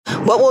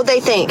What will they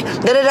think?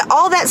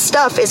 All that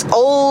stuff is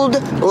old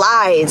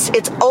lies.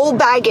 It's old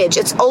baggage.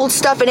 It's old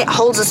stuff, and it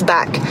holds us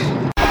back.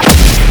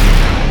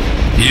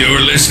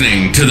 You're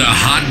listening to the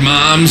Hot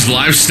Moms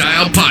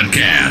Lifestyle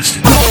Podcast.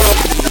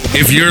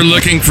 If you're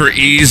looking for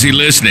easy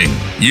listening,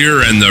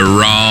 you're in the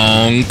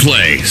wrong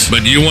place.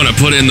 But you want to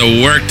put in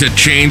the work to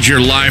change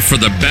your life for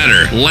the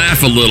better,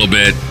 laugh a little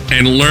bit,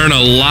 and learn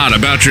a lot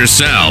about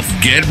yourself.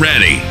 Get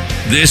ready.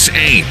 This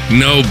ain't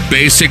no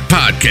basic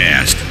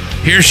podcast.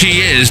 Here she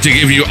is to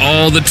give you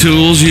all the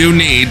tools you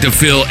need to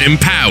feel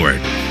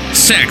empowered,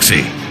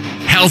 sexy,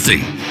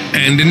 healthy,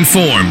 and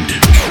informed.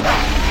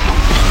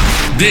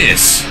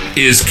 This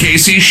is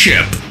Casey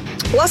Shipp.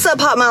 What's up,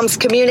 Hot Moms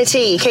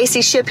community?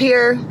 Casey Shipp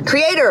here,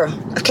 creator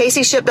of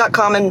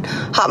CaseyShipp.com and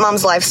Hot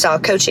Moms Lifestyle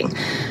Coaching.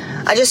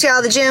 I just got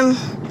out of the gym,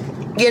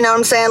 you know what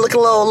I'm saying, looking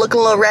a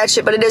little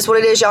ratchet, but it is what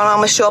it is, y'all. I'm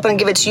gonna show up and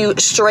give it to you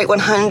straight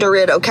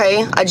 100,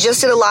 okay? I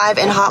just did a live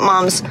in Hot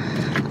Moms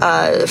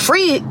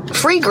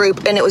free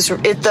group, and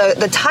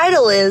the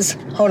title is,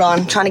 hold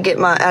on, trying to get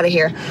out of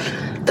here.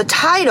 The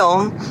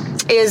title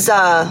is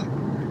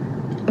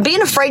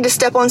being afraid to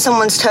step on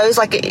someone's toes,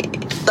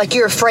 like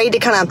you're afraid to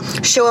kind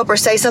of show up or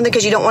say something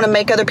because you don't want to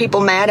make other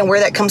people mad, and where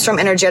that comes from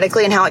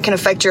energetically and how it can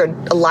affect your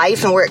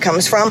life and where it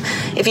comes from.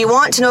 If you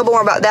want to know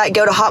more about that,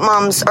 go to Hot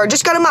Moms, or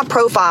just go to my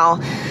profile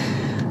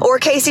or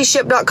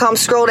CaseyShipp.com,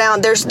 scroll down.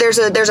 There's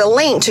a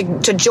link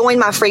to join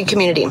my free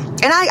community.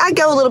 And I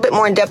go a little bit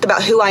more in depth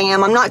about who I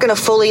am. I'm not going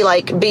to fully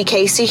be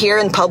Casey here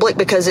in public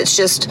because it's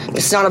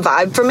not a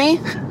vibe for me.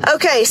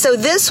 Okay, so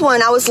this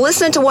one, I was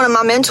listening to one of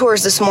my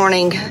mentors this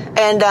morning,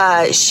 and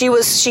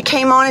she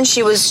came on and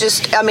she was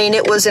just,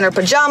 it was in her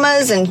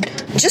pajamas and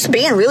just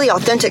being really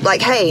authentic.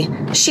 Like, hey,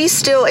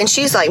 she's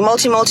like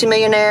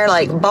multi-millionaire,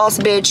 like boss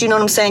bitch, you know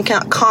what I'm saying,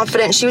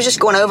 confident. She was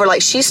just going over,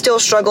 like, she still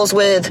struggles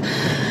with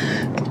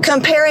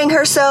comparing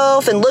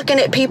herself and looking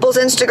at people's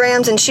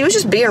Instagrams, and she was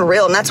just being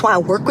real, and that's why I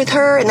work with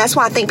her, and that's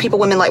why I think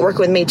women like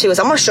working with me too, is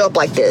I'm going to show up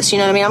like this, you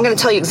know what I mean? I'm going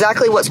to tell you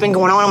exactly what's been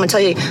going on. I'm going to tell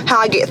you how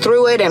I get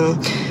through it,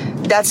 and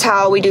that's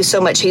how we do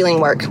so much healing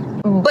work.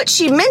 But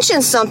she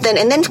mentioned something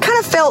and then kind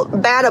of felt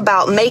bad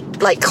about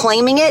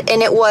claiming it,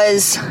 and it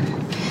was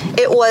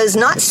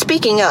not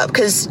speaking up,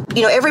 because,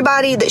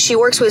 everybody that she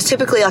works with is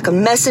typically like a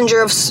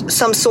messenger of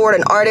some sort,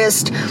 an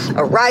artist,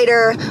 a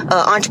writer, an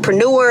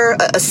entrepreneur,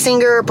 a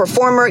singer,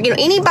 performer,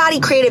 anybody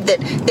creative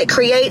that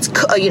creates,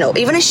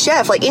 even a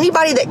chef, like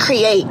anybody that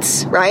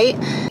creates, right?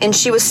 And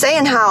she was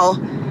saying how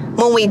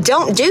when we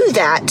don't do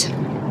that,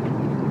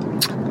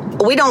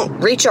 we don't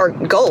reach our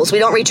goals, we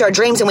don't reach our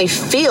dreams, and we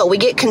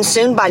get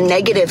consumed by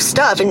negative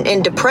stuff,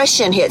 and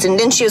depression hits. And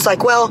then she was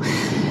like, well,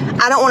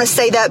 I don't want to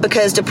say that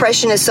because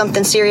depression is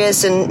something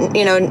serious and,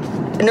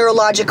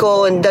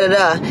 neurological and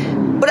da-da-da.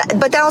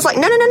 But I was like,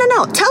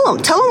 no. Tell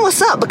them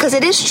what's up, because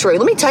it is true.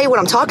 Let me tell you what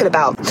I'm talking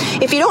about.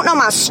 If you don't know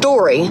my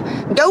story,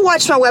 go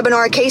watch my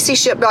webinar at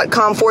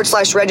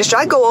CaseyShipp.com/register.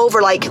 I go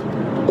over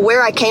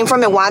where I came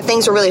from and why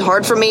things were really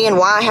hard for me and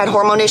why I had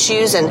hormone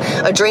issues and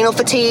adrenal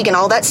fatigue and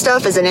all that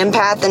stuff as an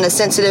empath and a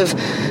sensitive,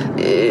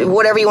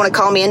 whatever you want to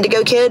call me,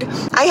 indigo kid.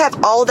 I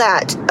have all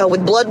that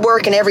with blood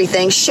work and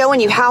everything,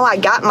 showing you how I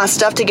got my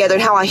stuff together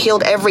and how I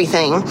healed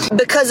everything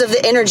because of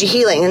the energy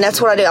healing. And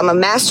that's what I do. I'm a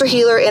master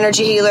healer,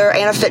 energy healer,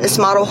 and a fitness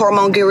model,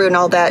 hormone guru, and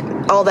all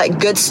that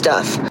good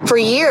stuff. For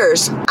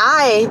years,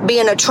 I,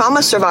 being a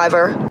trauma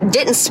survivor,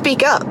 didn't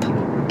speak up.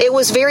 It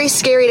was very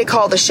scary to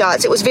call the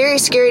shots. It was very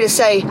scary to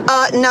say,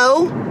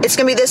 no, it's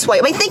going to be this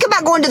way. Think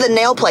about going to the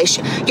nail place.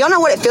 Y'all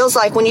know what it feels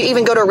like when you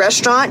even go to a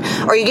restaurant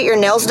or you get your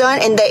nails done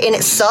and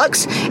it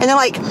sucks. And they're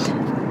like,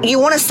 you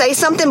want to say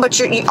something,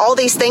 but all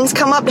these things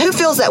come up. Who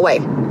feels that way?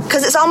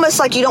 Because it's almost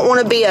like you don't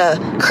want to be a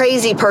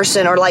crazy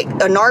person or like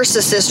a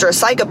narcissist or a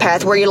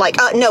psychopath where you're like,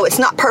 no, it's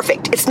not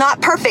perfect. It's not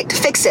perfect.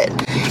 Fix it.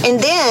 And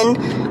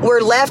then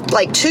we're left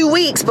 2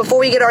 weeks before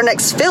we get our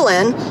next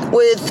fill-in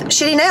with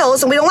shitty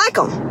nails and we don't like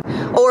them.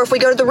 Or if we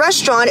go to the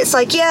restaurant, it's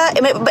like, yeah,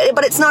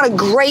 but it's not a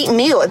great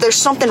meal. There's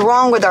something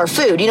wrong with our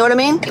food. You know what I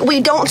mean?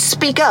 We don't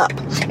speak up.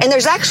 And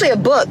there's actually a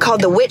book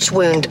called The Witch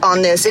Wound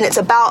on this, and it's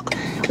about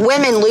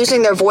women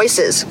losing their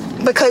voices.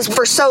 Because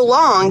for so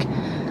long,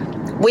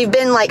 we've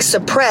been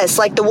suppressed,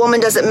 the woman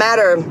doesn't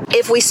matter.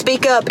 If we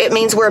speak up, it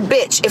means we're a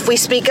bitch. If we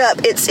speak up,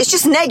 it's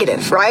just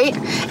negative, right?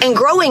 And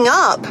growing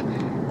up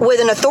with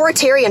an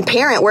authoritarian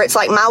parent where it's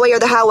like my way or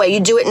the highway,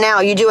 you do it now,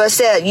 you do as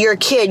I said, you're a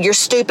kid, you're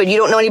stupid, you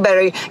don't know any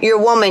better, you're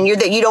a woman, you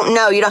don't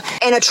know,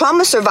 and a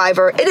trauma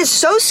survivor, it is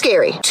so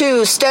scary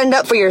to stand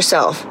up for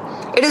yourself.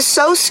 It is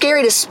so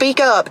scary to speak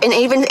up, and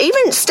even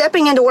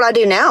stepping into what I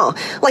do now,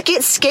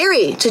 it's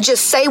scary to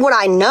just say what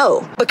I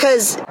know,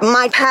 because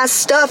my past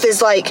stuff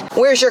is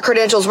where's your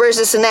credentials, where's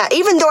this and that.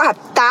 Even though I have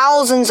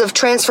thousands of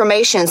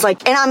transformations, and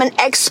I'm an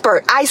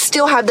expert, I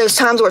still have those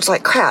times where it's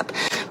crap.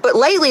 But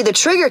lately the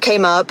trigger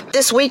came up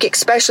this week,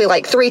 especially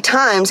 3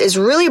 times, is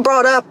really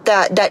brought up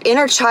that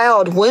inner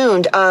child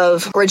wound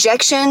of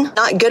rejection,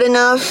 not good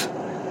enough,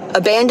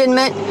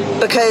 abandonment,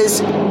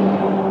 because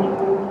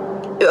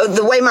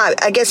the way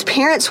I guess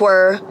parents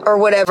were, or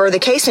whatever the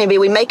case may be,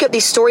 we make up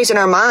these stories in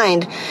our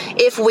mind.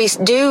 If we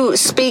do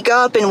speak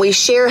up and we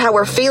share how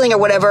we're feeling or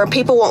whatever,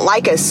 people won't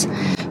like us.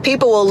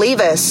 People will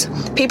leave us.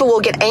 People will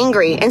get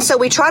angry. And so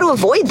we try to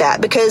avoid that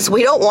because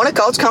we don't want to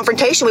cause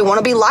confrontation. We want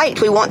to be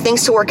liked. We want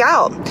things to work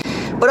out.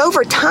 But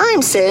over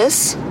time,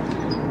 sis,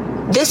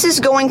 this is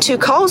going to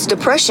cause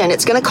depression.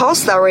 It's going to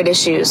cause thyroid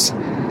issues.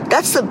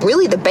 That's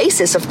really the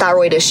basis of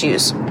thyroid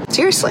issues.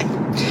 Seriously.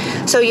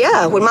 So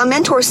yeah, when my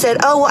mentor said,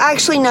 oh, well,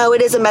 actually, no,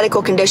 it is a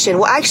medical condition.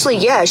 Well, actually,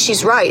 yeah,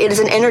 she's right. It is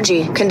an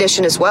energy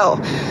condition as well.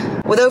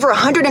 With over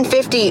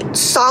 150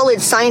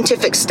 solid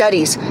scientific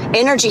studies,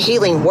 energy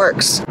healing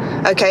works.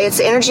 Okay, it's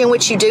the energy in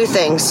which you do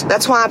things.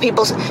 That's why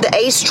the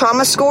ACE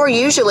trauma score,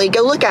 usually,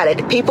 go look at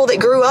it. People that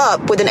grew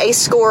up with an ACE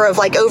score of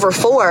like over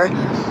 4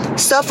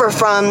 suffer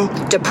from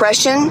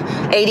depression,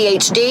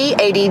 ADHD,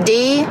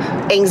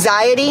 ADD,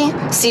 anxiety,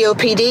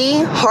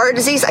 COPD, heart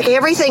disease. Like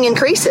everything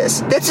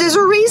increases. There's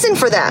a reason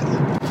for that.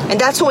 And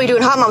that's what we do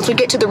in Hot Moms. We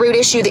get to the root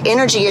issue, the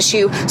energy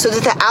issue, so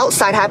that the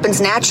outside happens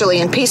naturally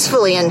and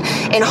peacefully and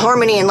in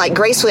harmony and like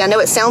gracefully. I know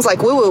it sounds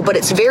like woo-woo, but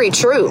it's very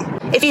true.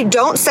 If you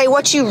don't say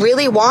what you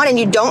really want and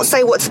you don't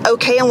say what's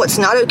okay and what's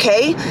not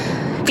okay,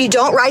 if you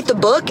don't write the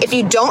book, if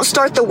you don't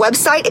start the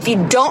website, if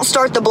you don't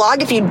start the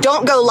blog, if you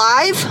don't go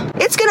live,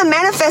 it's going to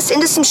manifest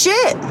into some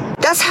shit.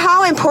 That's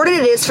how important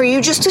it is for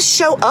you just to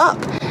show up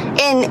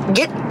and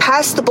get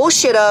past the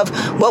bullshit of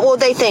what will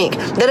they think.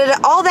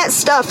 All that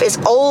stuff is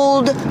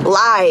old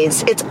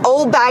lies. It's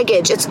old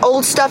baggage. It's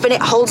old stuff, and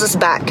it holds us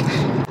back.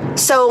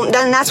 So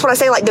then that's what I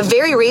say, like the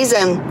very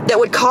reason that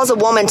would cause a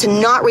woman to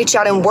not reach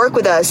out and work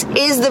with us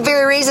is the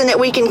very reason that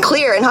we can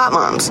clear in Hot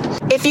Moms.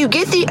 If you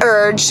get the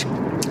urge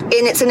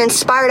and it's an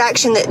inspired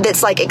action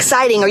that's like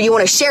exciting, or you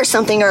want to share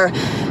something, or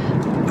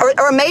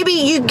maybe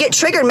you get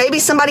triggered. Maybe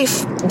somebody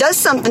does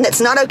something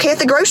that's not okay at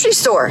the grocery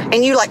store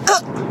and you like,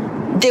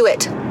 oh, do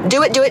it.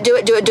 Do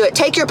it.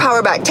 Take your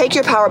power back. Take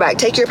your power back.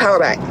 Turn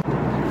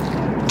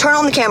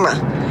on the camera.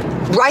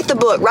 Write the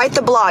book. Write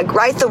the blog.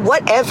 Write the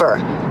whatever.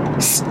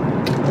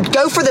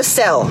 Go for the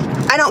sale.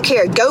 I don't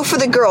care. Go for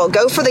the girl.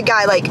 Go for the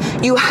guy. Like,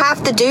 you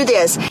have to do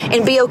this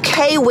and be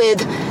okay with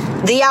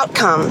the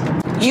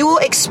outcome. You will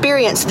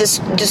experience this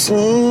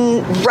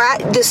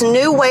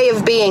new way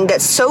of being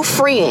that's so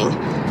freeing,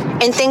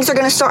 and things are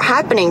going to start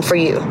happening for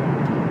you.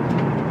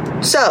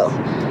 So,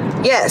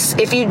 yes,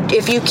 if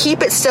you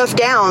keep it stuff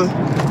down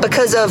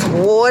because of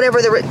whatever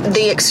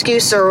the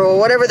excuse or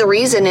whatever the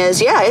reason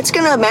is, yeah, it's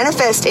going to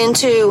manifest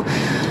into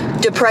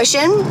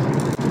depression,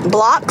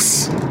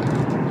 blocks,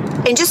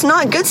 and just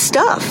not good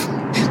stuff.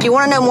 If you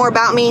want to know more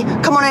about me,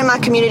 come on in my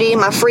community,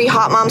 my free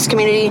Hot Moms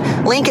community.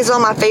 Link is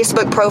on my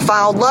Facebook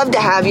profile. Love to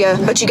have you,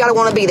 but you got to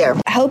want to be there.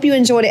 I hope you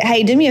enjoyed it.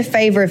 Hey, do me a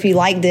favor if you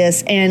like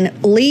this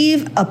and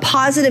leave a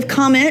positive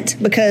comment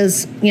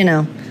because,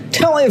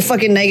 don't leave a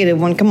fucking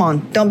negative one. Come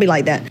on. Don't be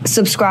like that.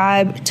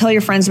 Subscribe. Tell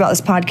your friends about this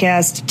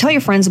podcast. Tell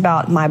your friends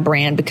about my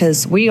brand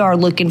because we are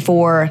looking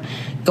for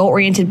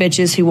goal-oriented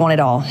bitches who want it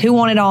all. Who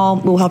want it all?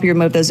 We'll help you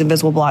remove those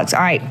invisible blocks. All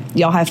right.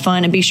 Y'all have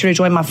fun and be sure to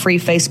join my free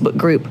Facebook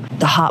group,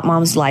 The Hot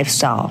Moms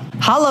Lifestyle.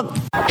 Holla. All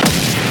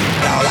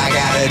I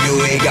gotta do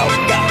is go,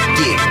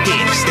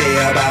 get, stay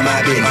about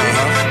my business.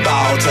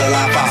 Ball till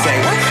I fall, say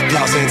what?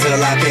 Lost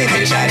until I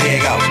finish. I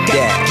did go,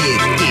 get,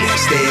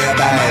 stay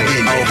about my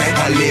business.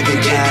 I live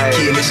in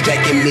Killer,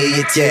 stacking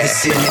million to the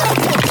city.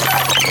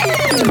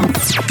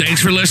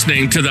 Thanks for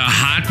listening to the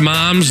Hot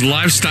Moms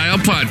Lifestyle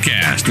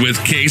Podcast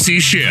with Casey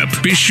Ship.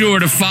 Be sure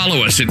to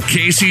follow us at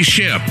Casey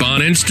Ship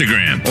on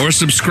Instagram or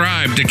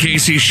subscribe to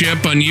Casey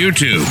Ship on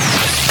YouTube.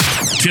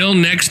 Till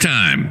next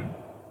time.